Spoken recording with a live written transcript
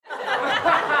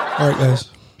All right, guys.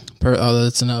 Oh,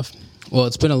 that's enough. Well,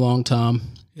 it's been a long time.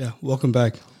 Yeah, welcome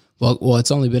back. Well,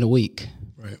 it's only been a week.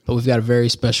 Right. But we've got a very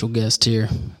special guest here.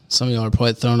 Some of y'all are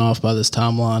probably thrown off by this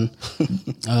timeline.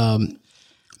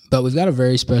 But we've got a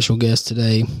very special guest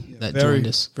today that joined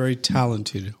us. Very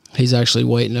talented. He's actually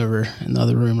waiting over in the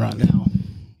other room right now.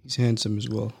 He's handsome as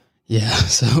well. Yeah,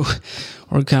 so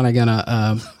we're kind of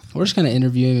gonna we're just gonna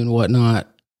interview him and whatnot.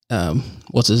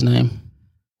 What's his name?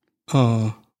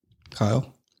 Kyle.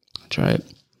 That's right.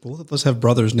 Both of us have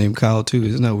brothers named Kyle too.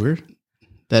 Isn't that weird?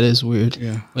 That is weird.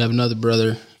 Yeah. We have another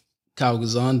brother, Kyle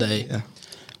Guisande, Yeah.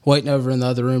 waiting over in the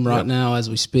other room right now as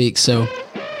we speak. So,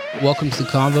 welcome to the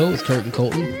Convo with Kurt and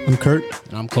Colton. I'm Kurt.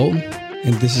 And I'm Colton.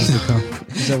 And this is the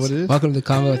Convo. Is that what it is? Welcome to the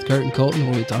Convo with Kurt and Colton,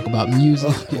 where we talk about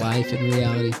music, life, and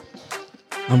reality.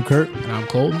 I'm Kurt. And I'm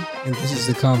Colton. And this is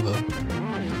the Convo.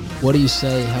 What do you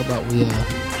say? How about we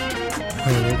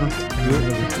play it over? do it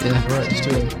over? Yeah, all right, just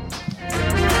do it.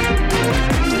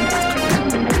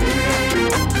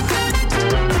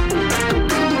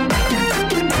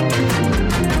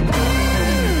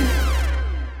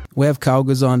 We have Kyle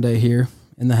Guisande here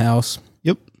in the house.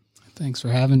 Yep. Thanks for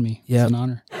having me. Yeah. It's an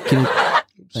honor.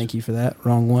 Thank you for that.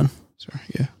 Wrong one. Sorry.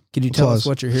 Yeah. Could you tell us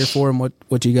what you're here for and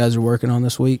what you guys are working on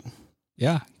this week?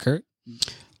 Yeah, Kurt.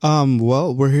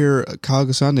 Well, we're here. Kyle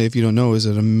Guisande, if you don't know, is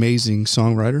an amazing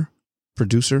songwriter,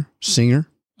 producer, singer,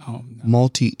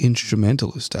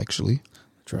 multi-instrumentalist, actually.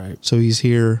 That's right. So he's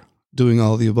here doing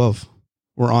all the above.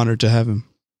 We're honored to have him.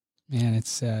 Man,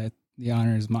 it's the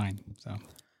honor is mine. So,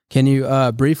 can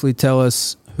you briefly tell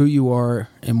us who you are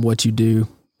and what you do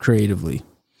creatively?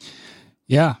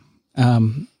 yeah.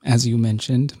 As you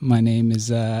mentioned, my name is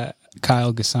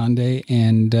Kyle Guisande,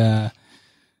 and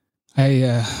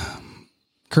I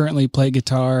currently play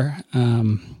guitar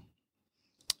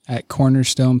at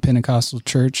Cornerstone Pentecostal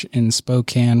Church in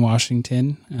Spokane,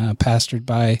 Washington, pastored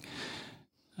by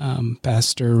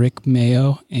Pastor Rick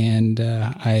Mayo, and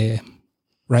I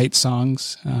write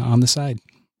songs on the side.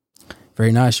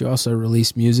 Very nice. You also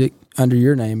release music under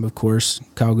your name, of course,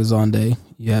 Kyle Guisande.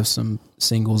 You have some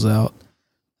singles out.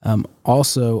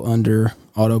 Also under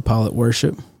Autopilot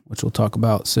Worship, which we'll talk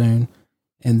about soon.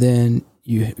 And then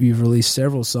you've released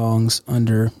several songs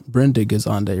under Brenda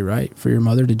Guisande, right? For your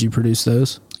mother. Did you produce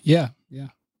those? Yeah.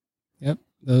 Yep.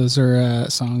 Those are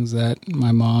songs that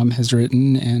my mom has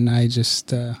written, and I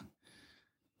just had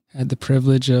the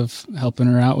privilege of helping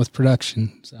her out with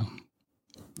production. So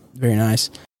very nice.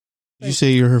 Did you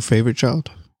say you're her favorite child?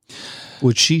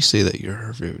 Would she say that you're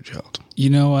her favorite child? You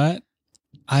know what?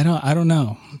 I don't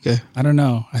know. Okay. I don't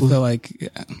know. I feel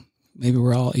like maybe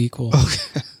we're all equal.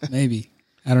 Okay. Maybe.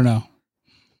 I don't know.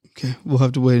 Okay. We'll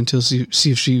have to wait until see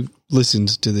if she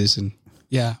listens to this. And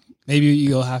yeah. Maybe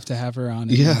you'll have to have her on.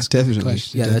 And yeah, ask her definitely.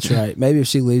 questions. Yeah, that's right. Maybe if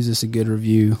she leaves us a good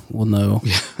review, we'll know.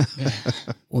 Yeah.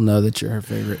 We'll know that you're her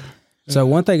favorite. So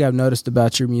one thing I've noticed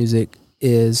about your music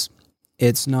is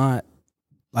it's not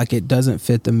like it doesn't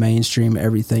fit the mainstream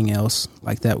everything else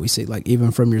like that we see. Like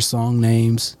even from your song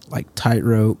names, like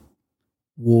Tightrope,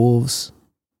 Wolves,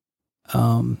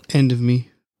 End of Me,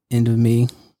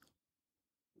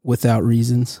 Without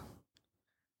Reasons.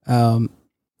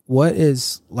 What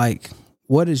is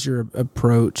your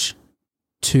approach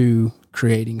to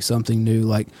creating something new?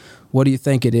 Like, what do you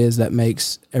think it is that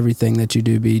makes everything that you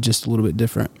do be just a little bit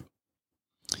different?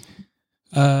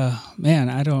 Man,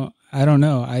 I don't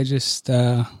know. I just,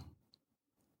 when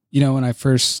I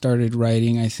first started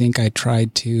writing, I think I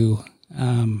tried to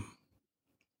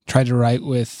write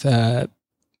with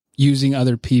using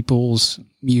other people's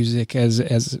music as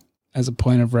a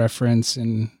point of reference.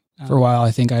 And for a while,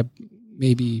 I think I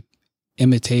maybe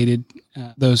imitated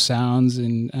those sounds,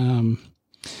 and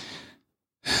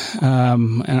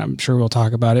I'm sure we'll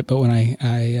talk about it. But when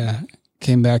I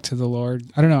came back to the Lord,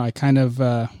 I don't know. I kind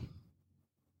of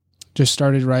just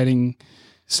started writing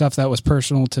stuff that was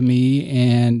personal to me,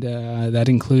 and that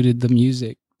included the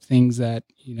music, things that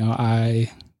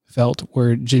I felt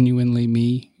were genuinely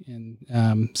me.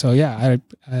 And so yeah, I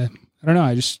don't know.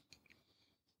 I just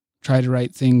try to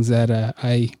write things that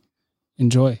I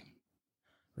enjoy.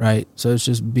 Right. So it's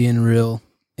just being real,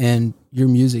 and your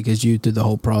music is you through the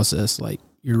whole process. Like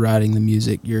you're writing the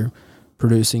music, you're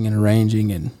producing and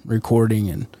arranging and recording,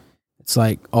 and it's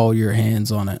like all your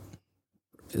hands on it.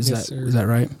 Is that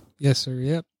right? Yes, sir.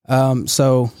 Yep.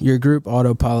 So your group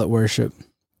Autopilot Worship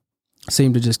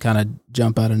seemed to just kind of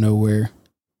jump out of nowhere.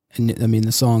 And I mean,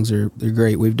 the songs they're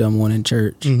great. We've done one in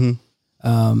church.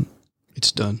 Mm-hmm.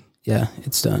 It's done. Yeah,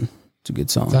 it's done. It's a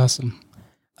good song. It's awesome.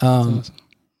 Awesome.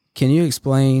 Can you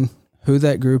explain who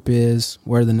that group is,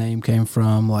 where the name came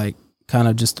from, like kind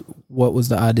of just what was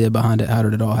the idea behind it? How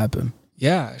did it all happen?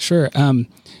 Yeah, sure.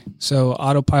 So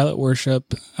Autopilot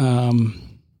Worship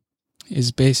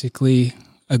is basically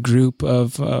a group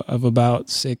of about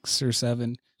 6 or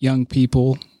 7 young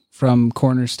people from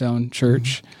Cornerstone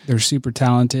Church. Mm-hmm. They're super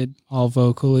talented, all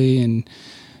vocally and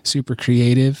super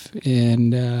creative.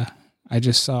 And I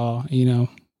just saw,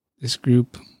 this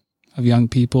group of young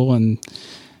people and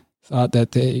thought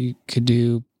that they could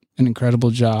do an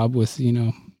incredible job with,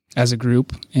 as a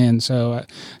group. And so I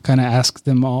kind of asked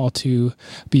them all to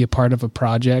be a part of a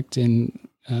project, and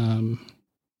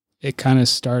it kind of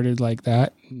started like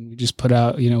that. We just put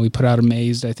out, we put out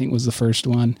Amazed, I think was the first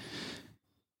one.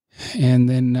 And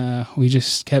then we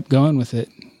just kept going with it.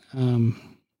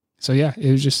 So yeah,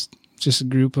 it was just a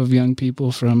group of young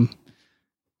people from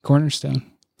Cornerstone.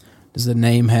 Does the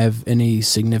name have any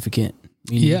significant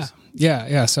meanings?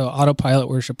 Yeah. So Autopilot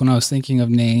Worship, when I was thinking of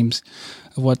names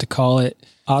of what to call it,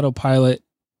 Autopilot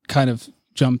kind of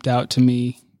jumped out to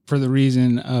me for the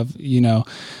reason of,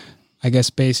 I guess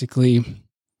basically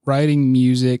writing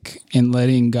music and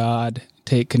letting God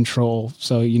take control.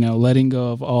 So, letting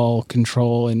go of all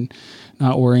control and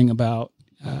not worrying about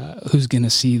who's going to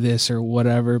see this or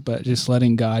whatever, but just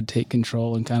letting God take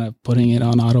control and kind of putting it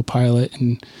on autopilot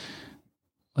and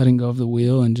letting go of the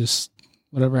wheel and just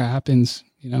whatever happens,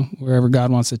 wherever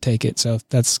God wants to take it. So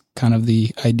that's kind of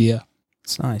the idea.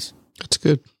 It's nice. That's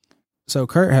good. So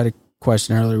Kurt had a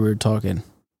question earlier. We were talking.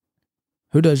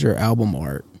 Who does your album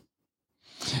art?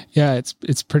 Yeah,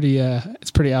 it's pretty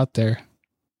out there.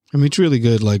 I mean, it's really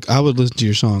good. Like, I would listen to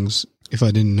your songs if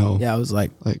I didn't know. Yeah, I was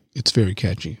like it's very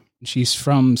catchy. She's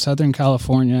from Southern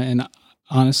California, and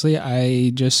honestly,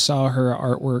 I just saw her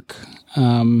artwork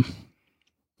on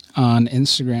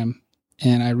Instagram,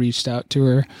 and I reached out to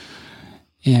her,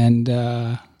 and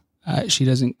she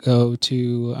doesn't go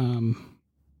to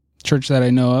church that I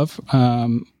know of,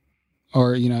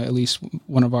 or at least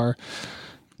one of our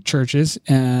churches.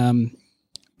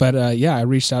 But I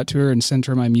reached out to her and sent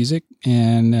her my music,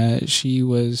 and she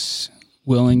was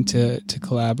willing to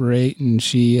collaborate, and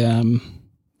she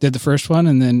did the first one,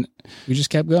 and then we just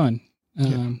kept going.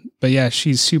 But yeah,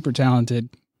 she's super talented.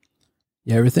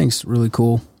 Yeah, everything's really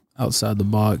cool outside the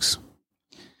box.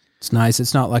 It's nice.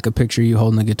 It's not like a picture you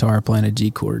holding the guitar playing a G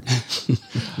chord.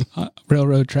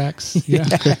 Railroad tracks. Yeah.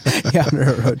 Yeah,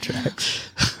 railroad tracks.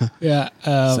 Yeah.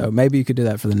 So maybe you could do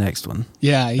that for the next one.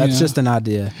 Yeah. That's just an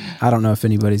idea. I don't know if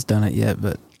anybody's done it yet,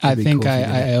 but I think cool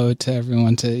I owe it to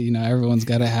everyone to, everyone's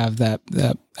got to have that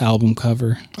album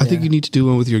cover. I think you need to do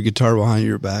one with your guitar behind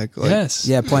your back. Like, yes.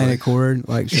 Yeah, playing a chord,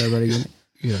 like show everybody.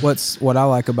 Yeah. What I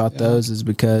like about those is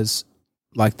because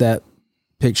like that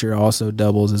picture also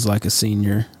doubles as like a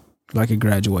senior, like a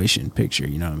graduation picture,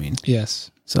 you know what I mean?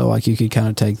 Yes. So like you could kind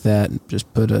of take that and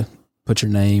just put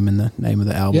your name and the name of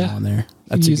the album on there.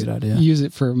 That's a good idea. Use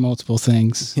it for multiple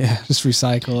things. Yeah. Just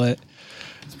recycle it.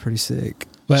 It's pretty sick.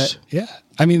 But yeah,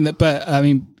 I mean to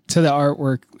the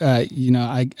artwork,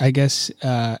 I guess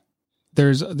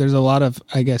there's a lot of,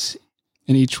 I guess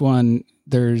in each one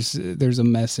there's a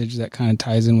message that kind of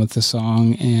ties in with the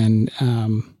song. And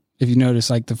if you notice,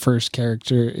 like the first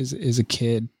character is a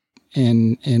kid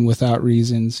in Without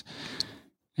Reasons,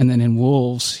 and then in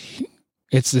Wolves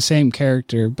it's the same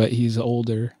character but he's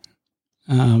older,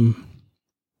 and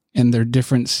they're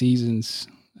different seasons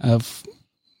of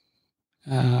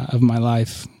my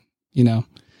life,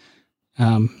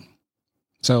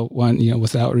 so one,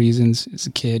 Without Reasons is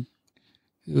a kid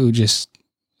who just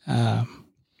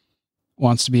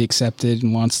wants to be accepted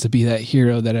and wants to be that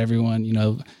hero that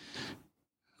everyone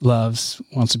loves,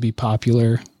 wants to be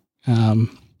popular.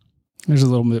 There's a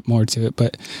little bit more to it,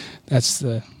 but that's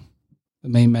the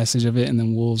main message of it. And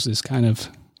then Wolves is kind of,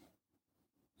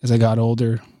 as I got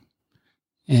older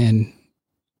and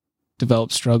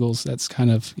developed struggles, that's kind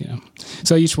of,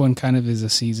 so each one kind of is a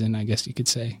season, I guess you could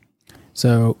say.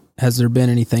 So has there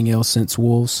been anything else since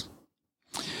Wolves?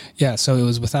 Yeah, so it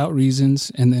was Without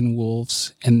Reasons, and then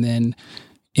Wolves, and then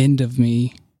End of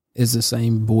Me. Is the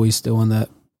same boy still in that?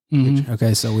 Mm-hmm.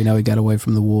 Okay, so we know he got away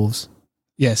from the wolves.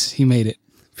 Yes, he made it.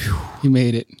 Whew. He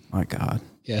made it. My God.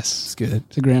 Yes. It's good.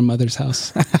 To grandmother's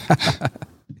house.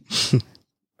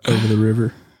 Over the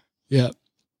river. Yep.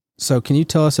 So can you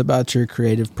tell us about your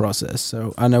creative process?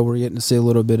 So I know we're getting to see a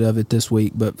little bit of it this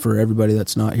week, but for everybody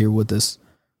that's not here with us,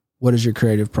 what does your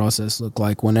creative process look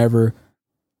like whenever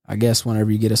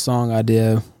you get a song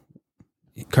idea?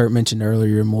 Kurt mentioned earlier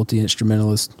you're a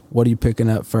multi-instrumentalist. What are you picking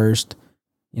up first?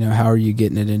 How are you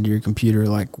getting it into your computer?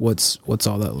 Like what's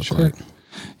all that look like?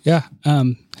 Yeah.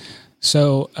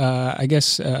 So I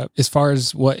guess as far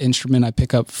as what instrument I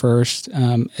pick up first,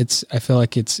 I feel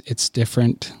like it's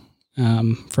different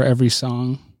for every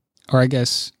song, or I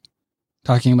guess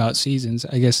talking about seasons,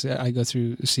 I guess I go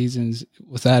through seasons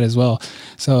with that as well.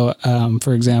 So,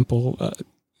 for example,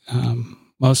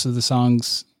 most of the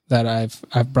songs that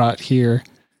I've brought here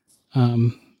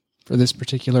for this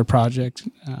particular project,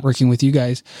 working with you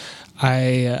guys,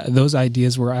 those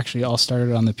ideas were actually all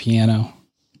started on the piano.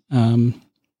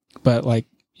 But like,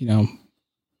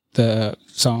 the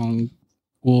song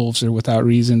Wolves or Without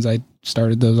Reasons, I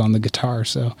started those on the guitar.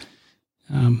 So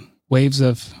waves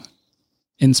of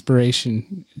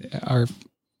inspiration are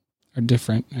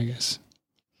different, I guess.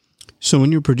 So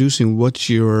when you're producing, what's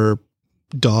your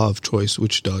DAW of choice?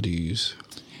 Which DAW do you use?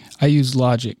 I use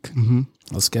Logic. Mm-hmm.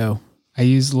 Let's go. I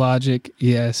use Logic.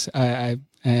 Yes. I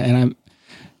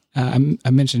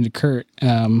mentioned to Kurt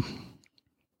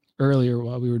earlier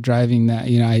while we were driving that,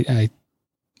 I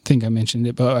think I mentioned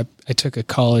it, but I took a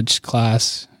college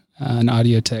class, an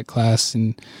audio tech class,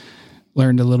 and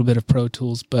learned a little bit of Pro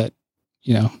Tools, but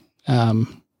I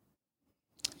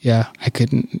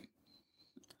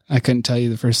couldn't tell you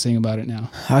the first thing about it now.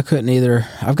 I couldn't either.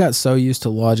 I've got so used to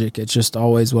Logic. It's just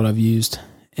always what I've used.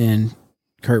 And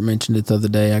Kurt mentioned it the other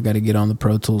day. I got to get on the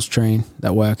Pro Tools train.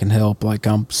 That way I can help. Like,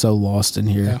 I'm so lost in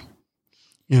here.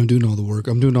 Yeah, I'm doing all the work.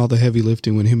 I'm doing all the heavy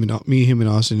lifting when him and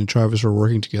Austin and Travis are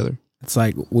working together. It's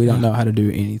like we don't know how to do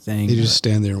anything. They just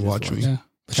stand there and watch me. Yeah.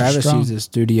 Travis uses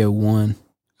Studio One.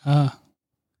 So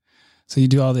you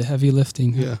do all the heavy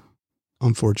lifting. Yeah.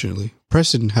 Unfortunately.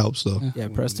 Preston helps, though. Yeah,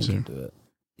 Preston can do it.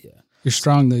 Yeah. You're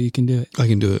strong, though. You can do it. I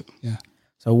can do it. Yeah.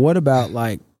 So what about,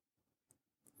 like,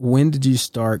 when did you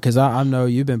start? Because I know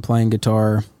you've been playing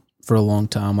guitar for a long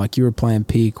time. Like, you were playing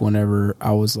Peak whenever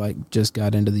I was, like, just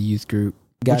got into the youth group.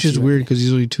 Which is weird because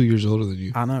he's only 2 years older than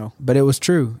you. I know. But it was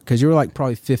true because you were, like,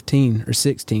 probably 15 or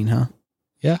 16, huh?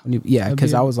 Yeah.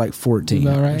 Because I was, like, 14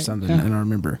 right. or something. Yeah. And I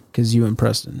remember because you and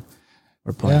Preston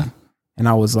were playing. Yeah. And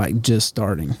I was, like, just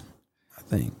starting, I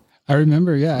think. I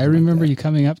remember, I remember you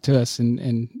coming up to us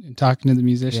and talking to the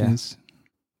musicians.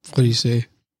 Yeah. What did he say?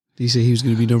 Did he say he was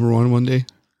going to be number one day?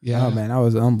 Yeah. Oh, man, I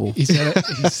was humble. He said,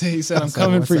 I'm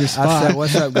coming for your spot. I said,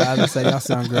 what's up, guys? I said, y'all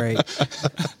sound great.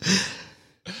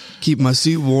 Keep my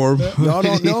seat warm. Y'all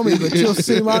don't know me, but you'll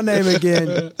see my name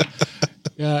again.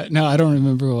 Yeah, no, I don't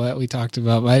remember what we talked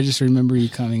about, but I just remember you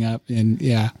coming up and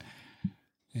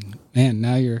man,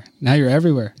 now you're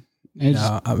everywhere.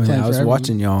 I was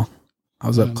watching y'all. I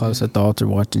was up close at the altar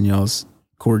watching y'all's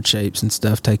chord shapes and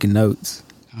stuff, taking notes.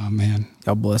 Oh man,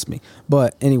 y'all bless me.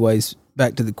 But anyways,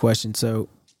 back to the question. So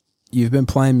you've been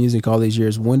playing music all these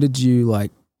years. When did you,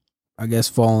 like, I guess,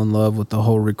 fall in love with the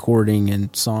whole recording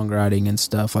and songwriting and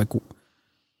stuff? Like,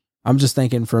 I'm just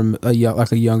thinking from a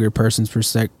younger person's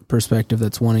perspective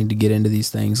that's wanting to get into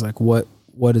these things. Like, what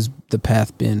has the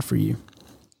path been for you?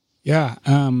 Yeah.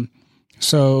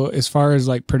 So as far as,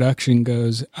 like, production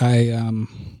goes,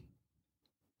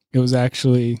 it was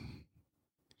actually,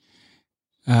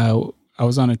 I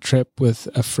was on a trip with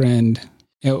a friend.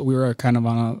 We were kind of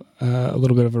on a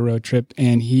little bit of a road trip,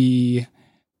 and he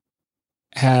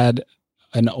had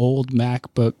an old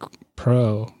MacBook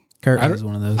Pro. Kurt has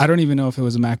one of those. I don't even know if it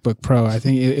was a MacBook Pro. I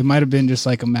think it might have been just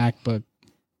like a MacBook.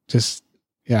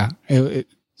 It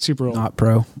super old. Not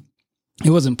Pro. It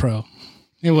wasn't Pro.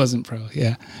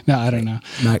 Yeah. No, I don't know.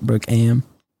 MacBook AM.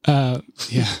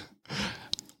 Yeah.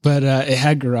 But it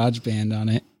had GarageBand on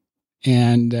it.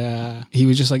 And he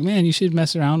was just like, man, you should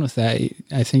mess around with that.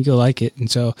 I think you'll like it. And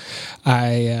so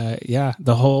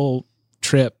the whole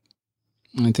trip,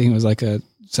 I think it was like a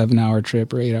 7-hour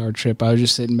trip or 8-hour trip. I was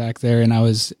just sitting back there and I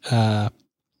was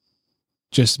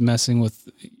just messing with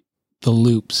the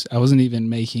loops. I wasn't even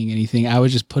making anything. I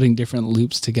was just putting different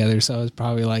loops together. So I was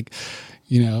probably like,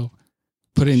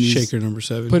 putting these, Shaker number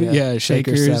 7. Shakers.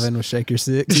 Shaker 7 with Shaker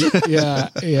 6.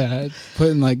 yeah.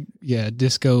 Putting like,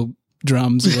 disco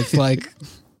drums with like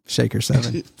Shaker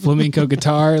 7 flamenco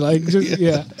guitar, like just,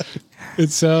 yeah.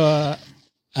 And so,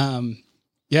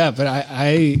 but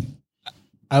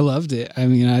I loved it. I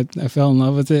mean, I fell in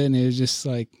love with it, and it was just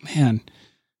like, man.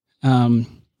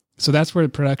 So that's where the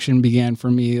production began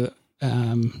for me.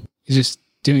 Just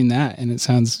doing that, and it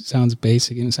sounds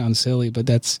basic and it sounds silly, but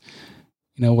that's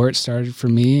where it started for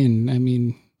me. And I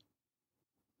mean,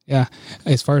 yeah,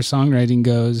 as far as songwriting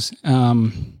goes,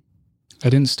 I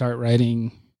didn't start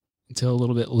writing until a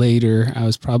little bit later. I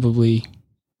was probably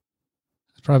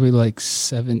like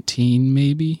 17,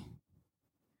 maybe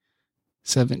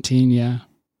 17. Yeah.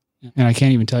 And I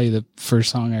can't even tell you the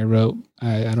first song I wrote.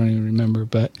 I don't even remember,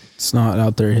 but it's not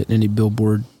out there hitting any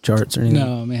Billboard charts or anything.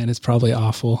 No, man, it's probably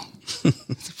awful.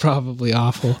 It's probably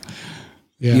awful.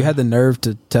 Yeah. You had the nerve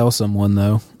to tell someone,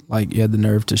 though. Like, you had the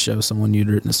nerve to show someone you'd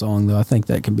written a song, though. I think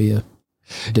that can be a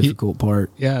difficult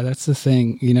part. Yeah, that's the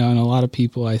thing, and a lot of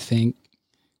people, I think,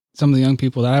 some of the young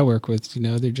people that I work with,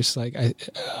 they're just like,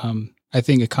 I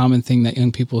think a common thing that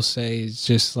young people say is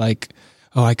just like,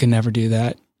 oh, I can never do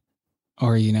that.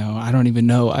 Or, I don't even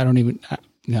know.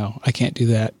 No, I can't do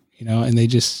that, and they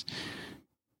just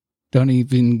don't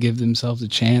even give themselves a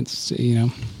chance,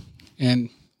 and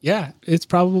yeah, it's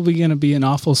probably going to be an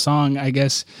awful song, I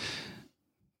guess.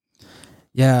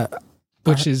 Yeah.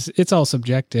 It's all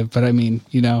subjective, but I mean,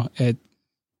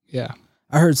 yeah.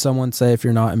 I heard someone say if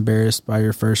you're not embarrassed by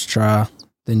your first try,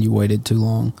 then you waited too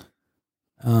long.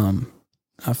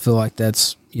 I feel like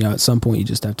that's, at some point you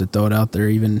just have to throw it out there,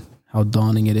 even how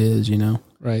daunting it is,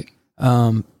 Right.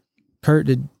 Kurt,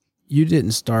 you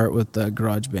didn't start with the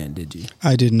GarageBand, did you?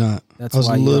 I did not. That's I was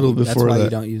why a little before that's why that. you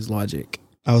don't use Logic.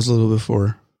 I was a little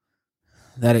before.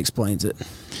 That explains it.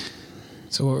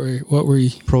 So what were you?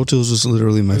 Pro Tools was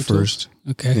literally my Pro Tools? first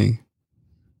Okay. thing.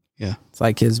 Yeah. It's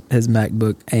like his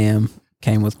MacBook AM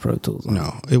came with Pro Tools.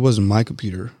 No, it wasn't my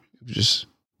computer. It was just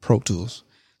Pro Tools.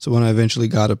 So when I eventually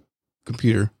got a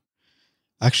computer,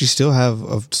 I actually still have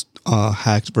a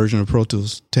hacked version of Pro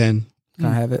Tools 10 Can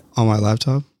I have it? on my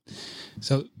laptop.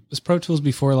 So was Pro Tools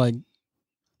before like?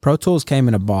 Pro Tools came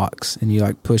in a box and you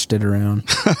like pushed it around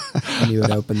and you would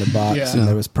open the box Yeah. and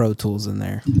there was Pro Tools in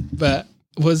there. But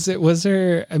was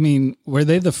there? I mean, were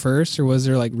they the first, or was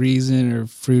there like Reason or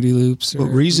Fruity Loops? Or, But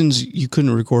Reasons, you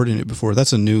couldn't record in it before.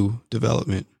 That's a new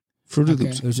development. Fruity Okay.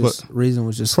 Loops. It was but just Reason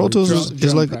was just Pro Tools like, is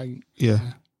Drum like, prog- yeah,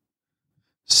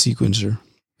 sequencer.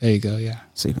 There you go. Yeah,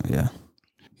 yeah.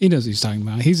 he knows what he's talking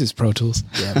about. He's just Pro Tools.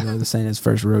 Yeah, but this ain't his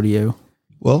first rodeo.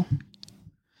 Well,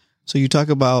 so you talk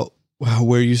about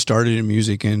where you started in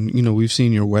music, and we've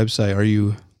seen your website.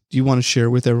 Do you want to share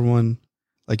with everyone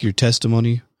like your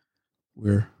testimony?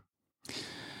 Where,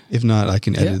 if not, I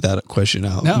can edit that question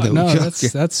out. No, Okay.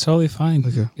 that's totally fine.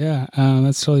 Okay. Yeah,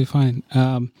 that's totally fine.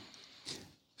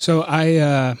 So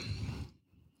I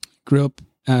grew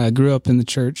up in the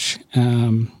church.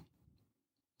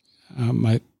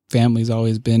 My family's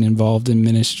always been involved in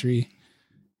ministry.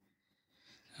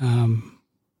 My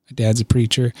dad's a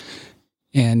preacher,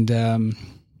 and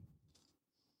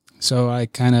so I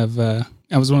kind of I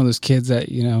was one of those kids that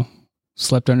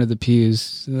slept under the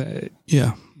pews.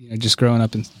 Yeah. Just growing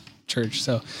up in church.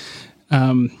 So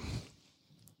You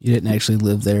didn't actually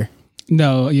live there.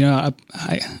 no,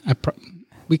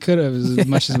 we could have as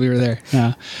much as we were there.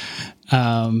 No.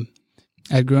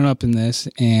 I'd grown up in this,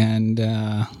 and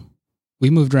we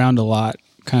moved around a lot.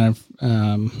 Kind of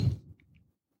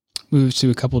moved to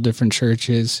a couple different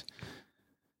churches.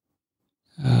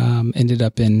 Ended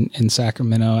up in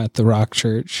Sacramento at the Rock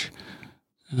Church,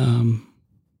 and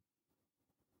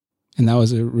that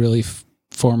was a really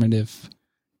formative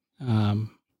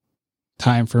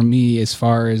time for me as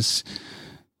far as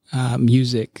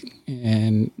music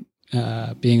and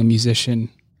being a musician.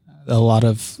 A lot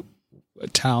of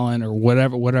talent or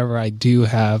whatever I do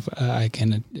have, I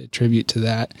can attribute to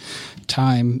that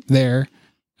time there,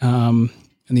 and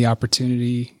the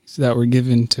opportunities that were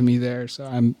given to me there. So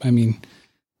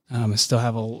I still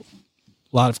have a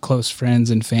lot of close friends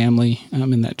and family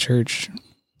in that church.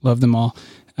 Love them all.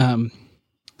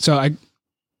 So I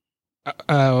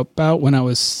about when I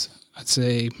was, I'd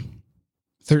say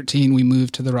 13, we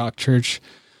moved to the Rock Church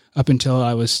up until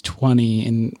I was 20.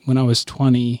 And when I was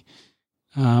 20,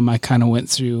 I kind of went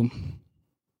through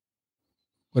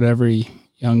what every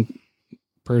young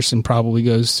person probably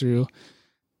goes through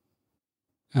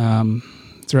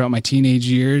throughout my teenage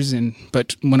years.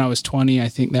 But when I was 20, I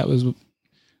think that was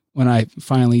when I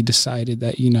finally decided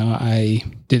that, I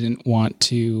didn't want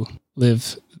to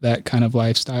live that kind of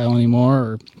lifestyle anymore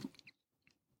or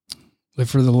live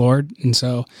for the Lord. And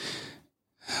so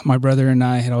my brother and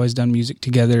I had always done music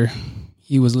together.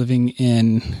 He was living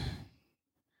in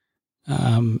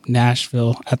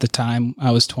Nashville at the time.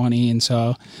 I was 20, and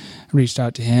so I reached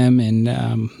out to him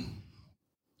and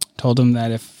told him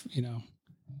that if,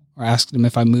 or asked him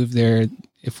if I moved there,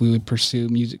 if we would pursue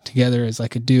music together as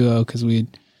like a duo, because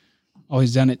we'd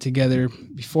always done it together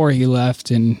before he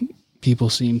left, and people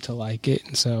seemed to like it.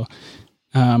 And so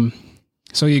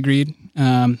he agreed.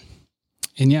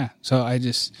 And yeah, so I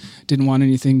just didn't want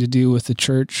anything to do with the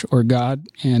church or God,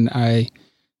 and I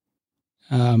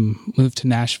moved to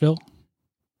Nashville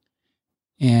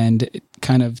and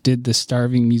kind of did the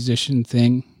starving musician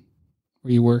thing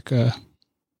where you work a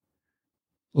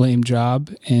lame job,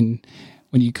 and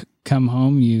when you come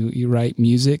home, you write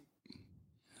music.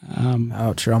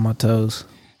 Ouch, you're on my toes.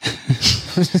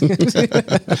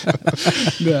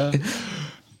 No.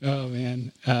 Oh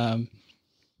man.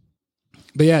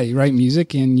 But yeah, you write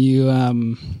music, and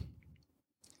you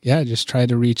just try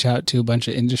to reach out to a bunch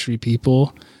of industry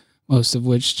people, most of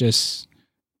which just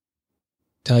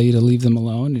tell you to leave them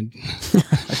alone and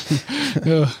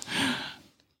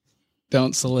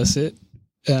don't solicit.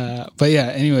 But yeah,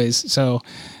 anyways, so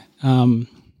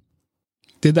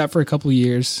did that for a couple of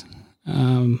years.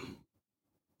 And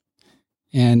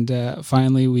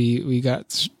finally we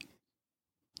got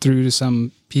through to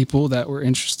some people that were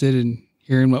interested in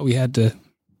hearing what we had to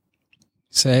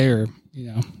say, or,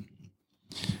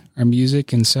 our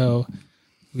music. And so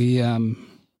we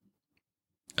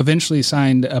eventually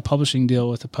signed a publishing deal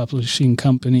with a publishing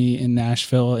company in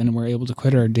Nashville, and were able to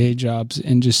quit our day jobs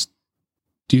and just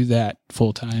do that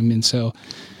full time. And so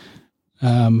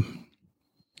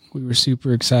we were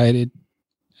super excited.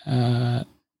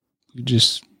 We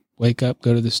just wake up,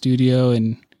 go to the studio,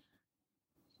 and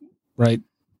write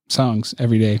songs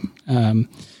every day.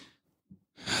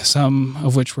 Some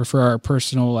of which were for our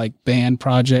personal band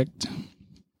project.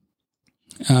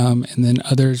 And then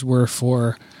others were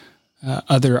for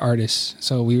other artists.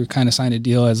 So we were kind of signed a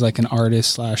deal as an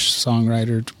artist /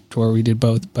 songwriter to where we did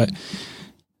both. But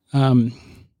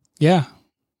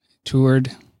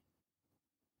toured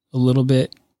a little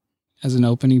bit as an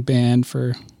opening band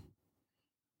for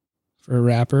a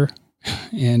rapper,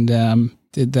 and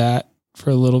did that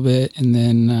for a little bit, and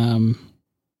then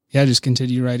just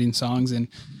continued writing songs. And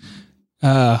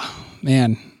I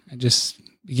just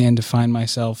began to find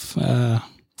myself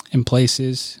in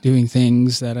places doing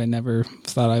things that I never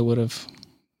thought I would have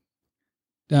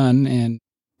done, and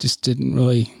just didn't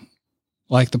really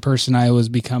like the person I was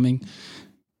becoming.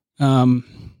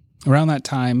 Around that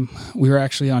time, we were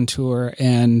actually on tour,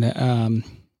 and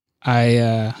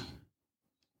the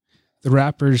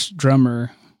rapper's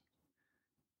drummer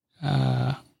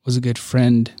was a good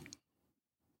friend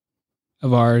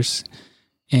of ours,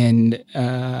 and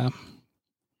I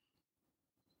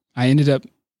ended up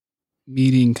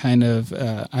meeting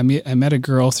I met a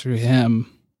girl through him.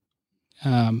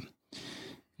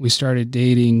 We started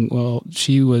dating. Well,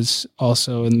 she was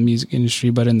also in the music industry,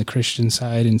 but in the Christian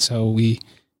side. And so we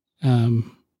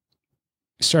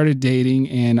started dating,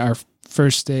 and our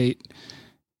first date,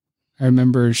 I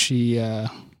remember she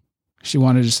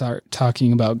wanted to start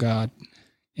talking about God.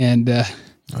 And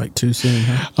too soon,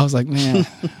 huh? I was like, man,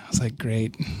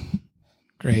 great.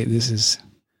 This is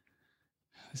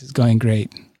going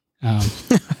great.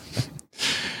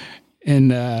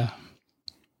 And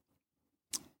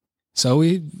so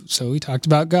we talked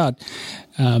about God.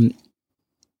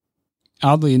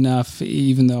 Oddly enough,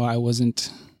 even though I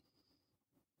wasn't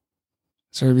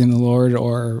serving the Lord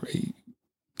or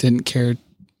didn't care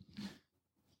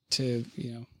to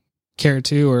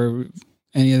or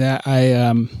any of that,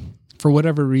 I for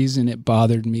whatever reason it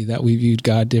bothered me that we viewed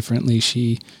God differently.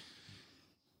 She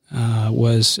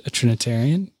was a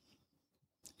Trinitarian,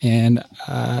 and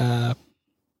that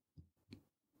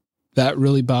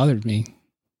really bothered me,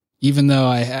 even though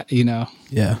I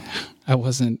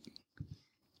wasn't.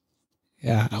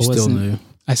 Yeah, I wasn't. Still knew.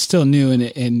 I still knew, and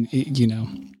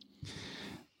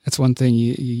that's one thing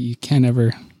you can't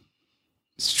ever.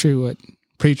 It's true what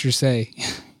preachers say.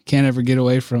 Can't ever get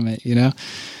away from it,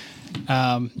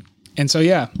 And so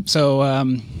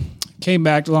came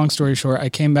back. Long story short, I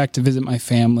came back to visit my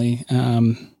family.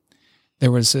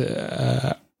 There was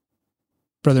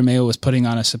Brother Mayo was putting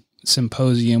on a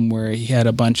symposium where he had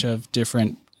a bunch of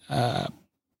different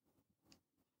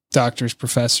doctors,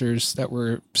 professors that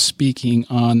were speaking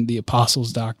on the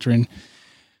apostles' doctrine.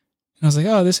 And I was like,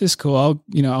 oh, this is cool.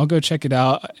 I'll go check it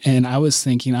out. And I was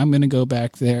thinking, I'm going to go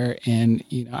back there, and,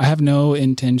 I have no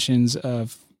intentions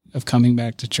of coming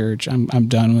back to church. I'm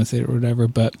done with it or whatever,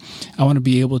 but I want to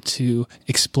be able to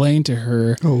explain to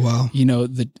her,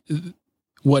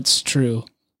 what's true,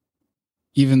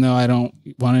 even though I don't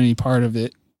want any part of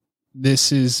it.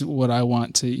 This is what I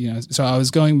want to, so I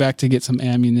was going back to get some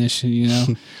ammunition,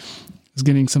 I was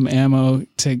getting some ammo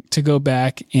to go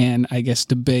back and I guess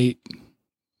debate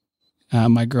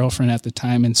my girlfriend at the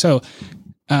time. And so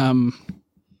when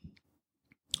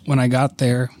I got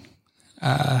there,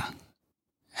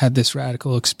 had this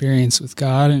radical experience with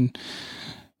God, and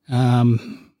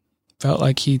felt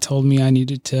like he told me I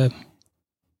needed to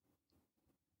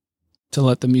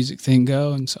let the music thing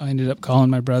go. And so I ended up calling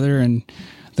my brother and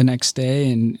the next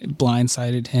day and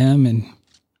blindsided him. And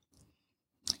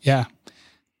yeah.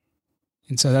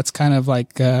 And so that's kind of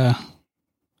like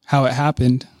how it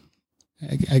happened,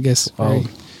 I guess. Very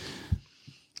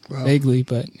vaguely,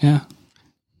 but yeah.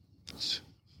 It's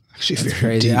actually that's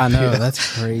very crazy. deep. I know,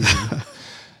 that's crazy.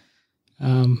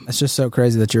 It's just so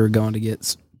crazy that you were going to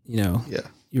get, you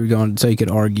were going so you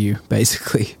could argue,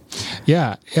 basically.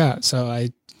 Yeah. So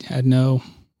I had no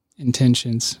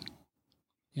intentions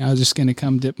I was just going to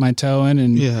come dip my toe in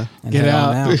and Yeah. And get head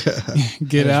on out,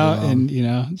 get As out, well.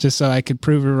 and just so I could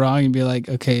prove her wrong and be like,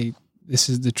 okay, this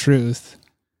is the truth.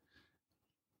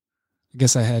 I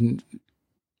guess I hadn't,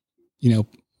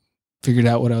 figured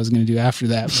out what I was going to do after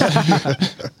that.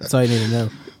 That's all you need to know.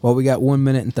 Well, we got 1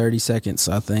 minute and 30 seconds,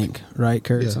 I think, right,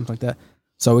 Kurt? Yeah. Something like that.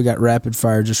 So we got rapid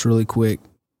fire, just really quick.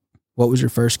 What was your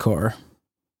first car?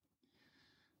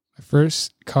 My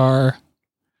first car,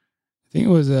 I think it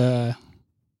was a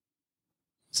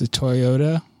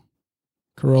Toyota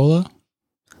Corolla.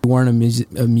 If you weren't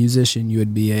a musician, you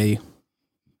would be a...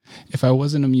 If I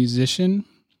wasn't a musician,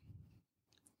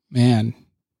 man,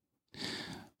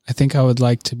 I think I would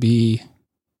like to be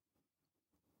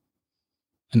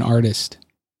an artist,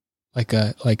 like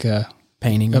a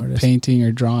painting artist. painting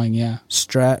or drawing. Yeah,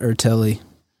 Strat or Telly?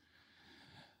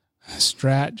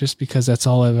 Strat, just because that's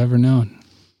all I've ever known.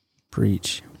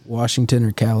 Preach. Washington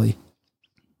or Cali?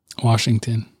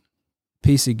 Washington.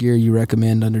 Piece of gear you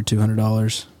recommend under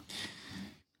 $200?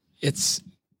 It's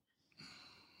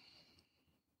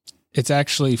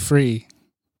actually free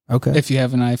Okay. if you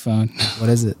have an iPhone. What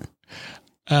is it?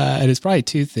 And it's probably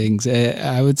two things.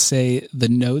 I would say the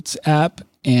Notes app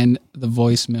and the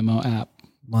Voice Memo app.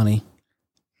 Money.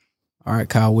 All right,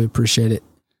 Kyle, we appreciate it.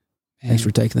 Thanks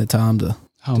for taking the time to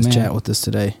chat with us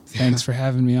today. Thanks for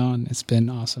having me on. It's been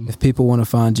awesome. If people want to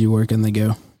find you, where can they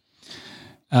go?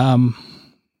 I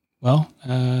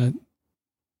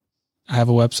have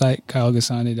a website,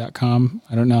 kyleguisande.com.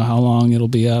 I don't know how long it'll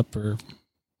be up, or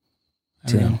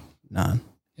I don't 10, know. 9.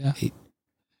 Yeah. 8.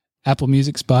 Apple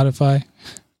Music, Spotify.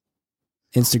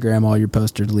 Instagram, all your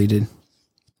posts are deleted.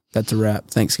 That's a wrap.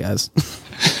 Thanks, guys.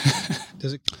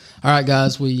 All right,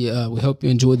 guys. We hope you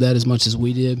enjoyed that as much as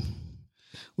we did.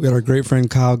 We got our great friend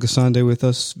Kyle Guisande with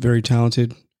us. Very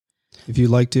talented. If you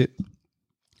liked it,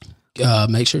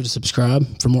 Make sure to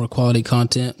subscribe for more quality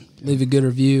content. Leave a good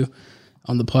review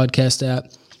on the podcast app.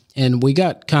 And we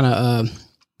got kind of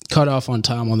cut off on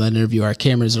time on that interview. Our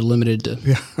cameras are limited to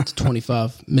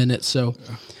 25 minutes, so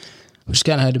we just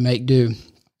kind of had to make do.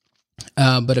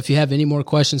 But if you have any more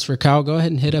questions for Kyle, go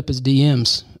ahead and hit up his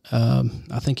DMs.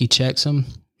 I think he checks them.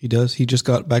 he does. He just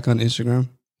got back on Instagram.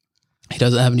 He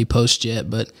doesn't have any posts yet,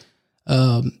 but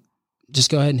just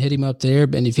go ahead and hit him up there.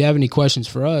 And if you have any questions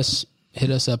for us,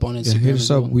 hit us up on Instagram. Yeah, hit us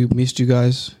as up. well. We missed you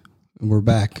guys, and we're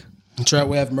back. That's right.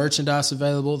 We have merchandise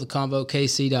available,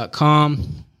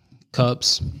 theconvokc.com.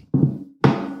 Cups.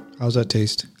 How's that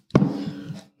taste?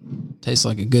 Tastes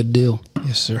like a good deal.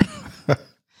 Yes, sir.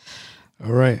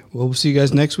 All right. Well, we'll see you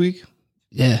guys next week.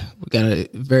 Yeah, we got a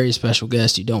very special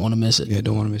guest. You don't want to miss it. Yeah,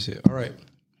 don't want to miss it. All right.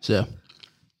 So.